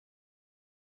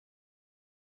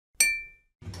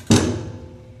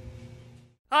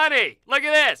Honey, look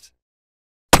at this!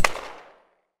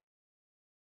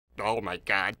 Oh my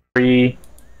god. 3,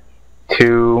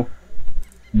 2,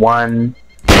 1.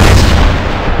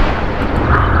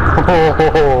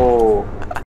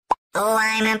 Oh,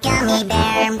 I'm a gummy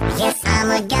bear. Yes,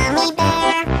 I'm a gummy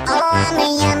bear. Oh, I'm a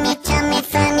yummy, tummy,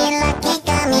 funny, lucky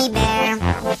gummy bear.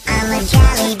 I'm a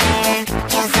jolly bear,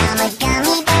 'cause I'm a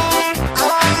gummy bear.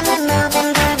 Oh, I'm a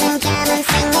moving, grooving, jamming,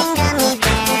 singing gummy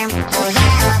bear. Oh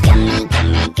yeah, gummy,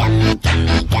 gummy, gummy,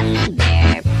 gummy, gummy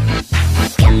bear.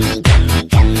 Gummy, gummy,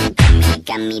 gummy, gummy,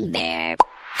 gummy bear.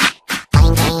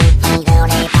 Bing, bing, bing,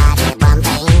 doody, body, bum,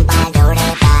 bing, ba, doody,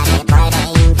 body,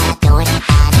 bing, ba, doody,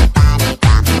 body, body,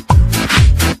 bum.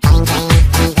 Bing, bing,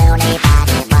 bing, doody,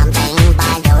 body, bum, bing, ba,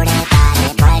 doody, body,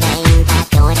 bing, ba,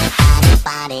 doody, body,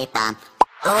 body, bum.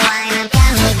 Oh, I'm a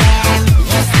gummy bear.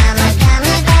 Yes, I'm a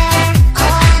gummy bear.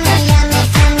 Oh, I'm a yummy,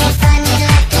 tummy, funny,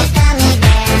 lucky gummy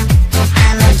bear.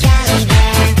 I'm a jolly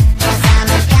bear, 'cause I'm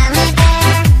a gummy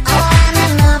bear. Oh, I'm a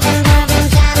moving, grooving,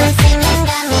 jamming, singing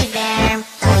gummy bear.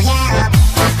 Oh yeah.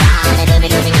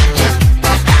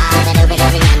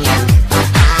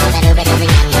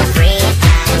 Free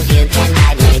times you can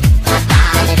ride me.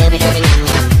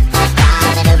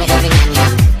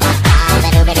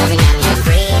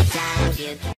 Free times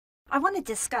you can. I want to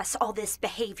discuss all this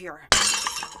behavior.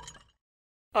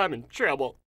 I'm in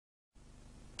trouble.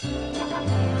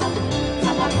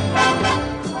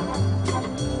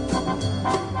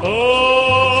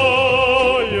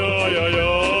 Oh, yeah, yeah, yeah.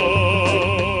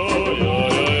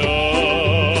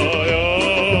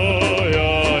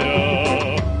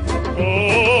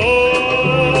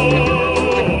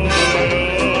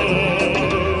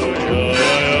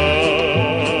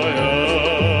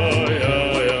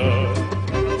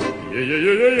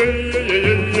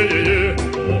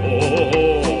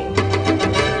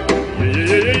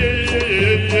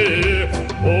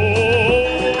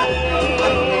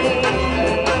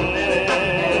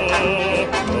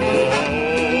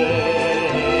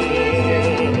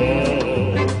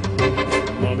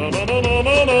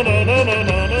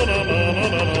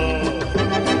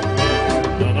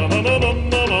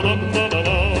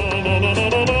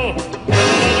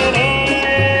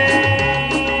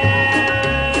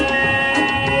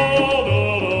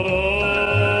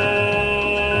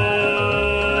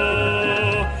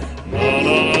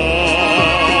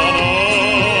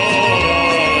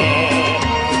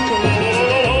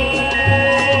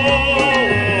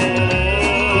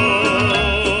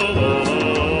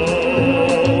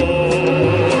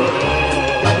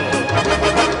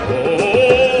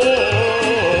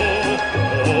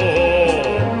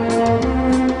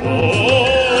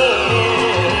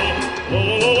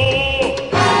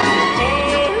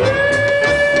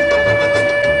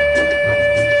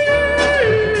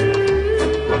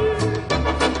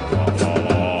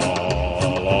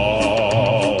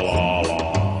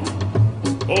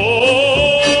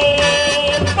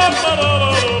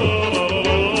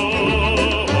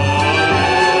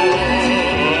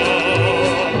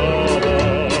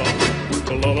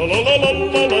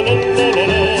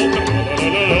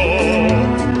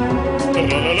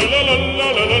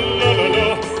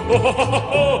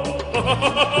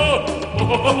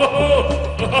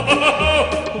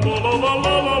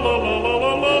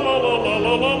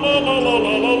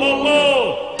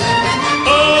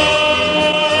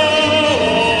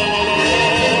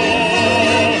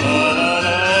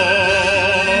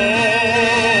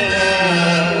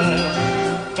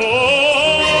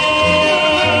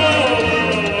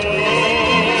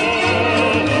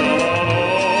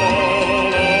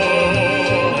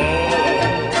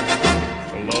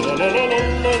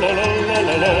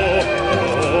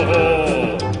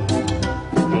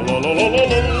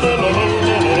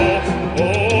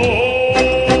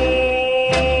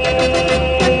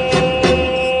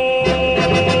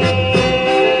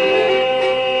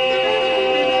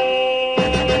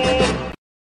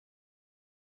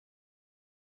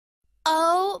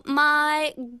 Oh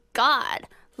my god,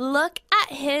 look at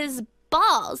his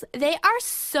balls. They are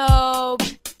so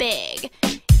big.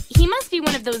 He must be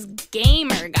one of those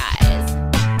gamer guys.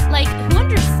 Like, who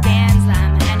understands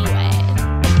them anyway?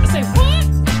 I say, what?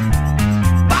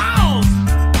 Balls!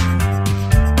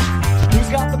 Who's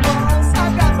got the balls? I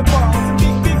got the balls.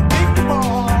 Big, big, big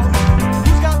balls.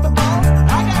 Who's got the balls?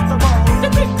 I got the balls. The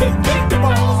big, big, big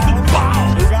balls. The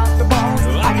balls. Who got the balls?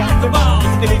 I got the balls.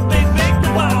 The big, big, big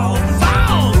balls.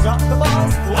 Balls. Who got the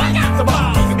balls? I got the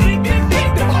balls. The big, big, big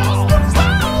balls.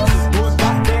 Balls. Who's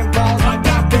got them balls? I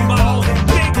got them balls.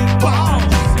 Big, big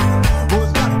balls.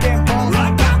 Who's got them balls?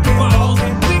 I got the balls.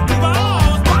 Big, big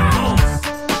balls. Balls.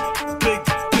 Big,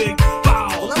 big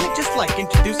balls. Well, let me just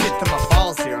introduce you to my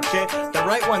balls here, okay? The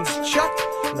right one's Chuck,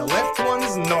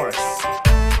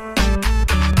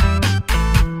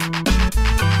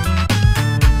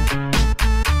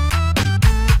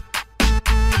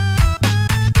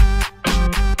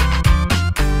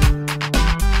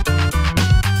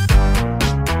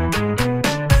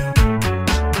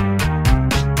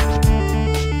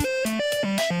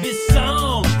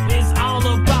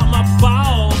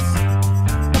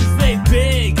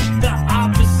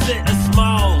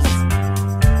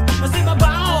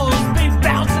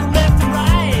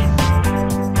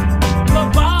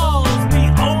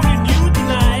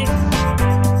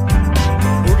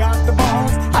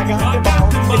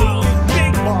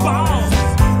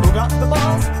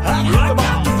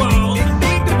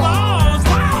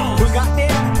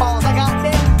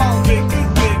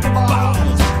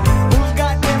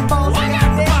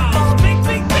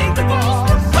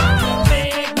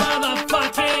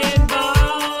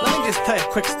 just tell you a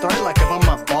quick story like about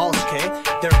my balls, okay?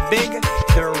 They're big,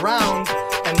 they're round,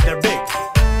 and they're big.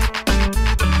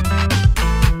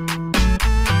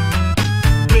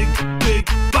 Big, big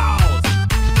balls.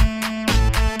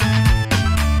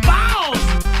 Balls!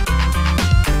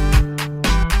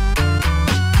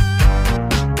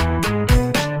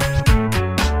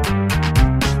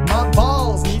 My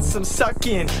balls need some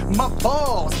sucking. My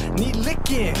balls need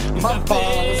licking. My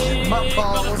balls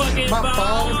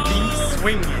be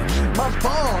swinging. My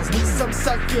balls need some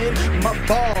sucking. My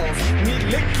balls need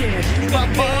licking. My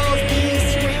balls be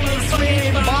swinging,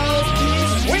 swinging. Balls be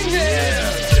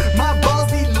swinging. My balls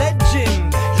need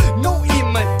legend, no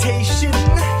imitation.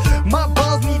 My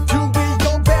balls need to be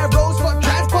your barrows for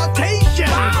transportation.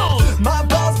 My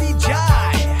balls be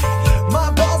jive. My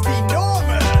balls be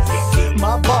enormous.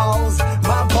 My balls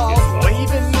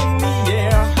waving in the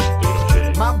air.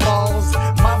 My balls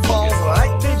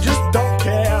like they just don't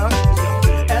care.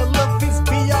 Elephants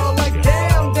be all like,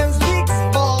 damn, them Zeke's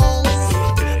balls.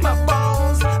 My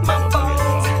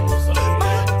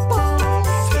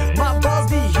balls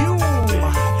be huge.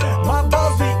 My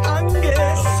balls be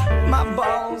Angus.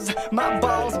 My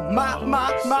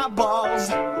balls.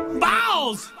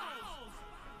 Balls!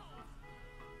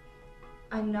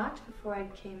 I'm not before I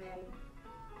came in.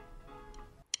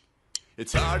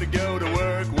 It's hard to go to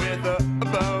work with a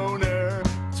boner.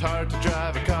 It's hard to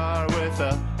drive a car with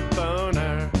a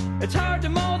boner. It's hard to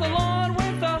mow the lawn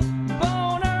with a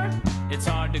boner. It's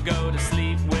hard to go to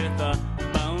sleep with a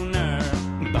boner.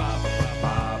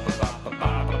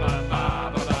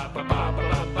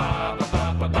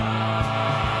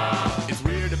 It's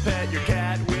weird to pet your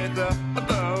cat with a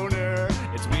boner.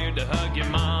 It's weird to hug your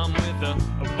mom with a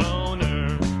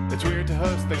boner. It's weird to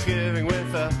host Thanksgiving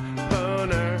with a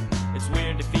boner. It's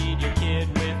weird to feed your kid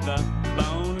with a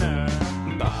boner.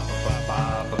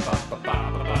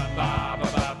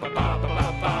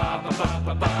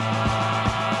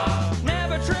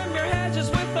 Never trim your hedges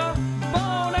with a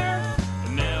boner.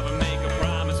 Never make a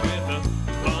promise with a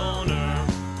boner.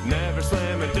 Never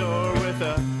slam a door with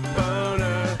a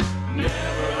boner.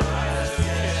 Never light a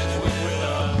sketch with a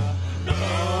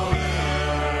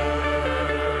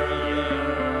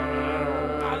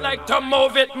I like to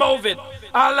move it, move it.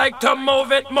 I like to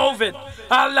move it, move it.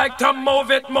 I like to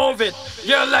move it, move it.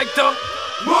 You like to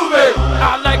move it.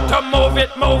 I like to move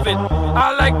it, move it.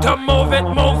 I like to move it,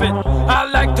 move it. I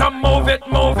like to move it,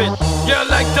 move it. You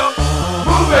like to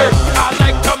move it. I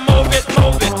like to move it,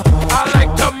 move it. I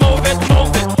like to move it,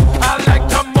 move it. I like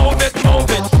to move it, move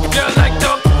it. You like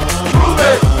to move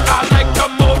it. I like to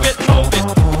move it, move it.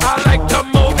 I like to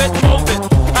move it, move it.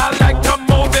 I like to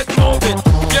move it, move it.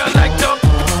 You like to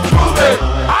move it.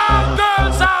 All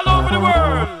girls all over the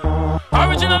world.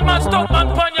 Original man,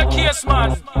 stuntman, pon your case,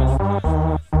 man.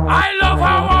 I love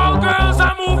how all girls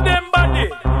are move them body.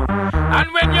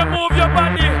 And when you move your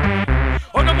body,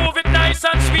 oh, you move it nice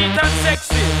and sweet and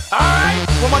sexy. Alright?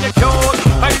 Woman, you cute.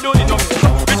 I don't need no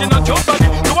makeup. Original cute body.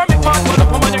 You want me mad, mother.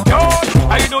 Woman, you cute.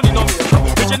 I don't need no makeup.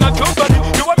 Original cute body.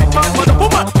 You want me mad, mother.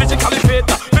 Woman, physically fit.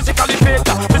 Physically fit.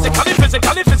 Physically.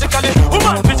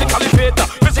 Woman, physically fit.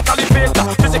 Physically.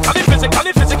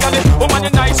 Woman, you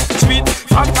nice, sweet,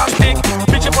 fantastic.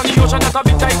 Bitch up on the ocean, that's a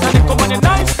bit Titanic. Woman, you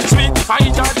nice, sweet,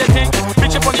 energetic.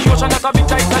 Bitch up on the ocean, that's a bit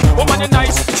Titanic. Woman, you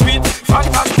nice, sweet,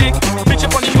 fantastic. Bitch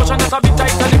up on the ocean, that's a bit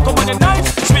Titanic. Woman, you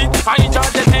nice, sweet,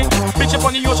 energetic. Bitch up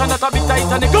on the ocean, that's a bit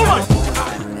Titanic. Come on.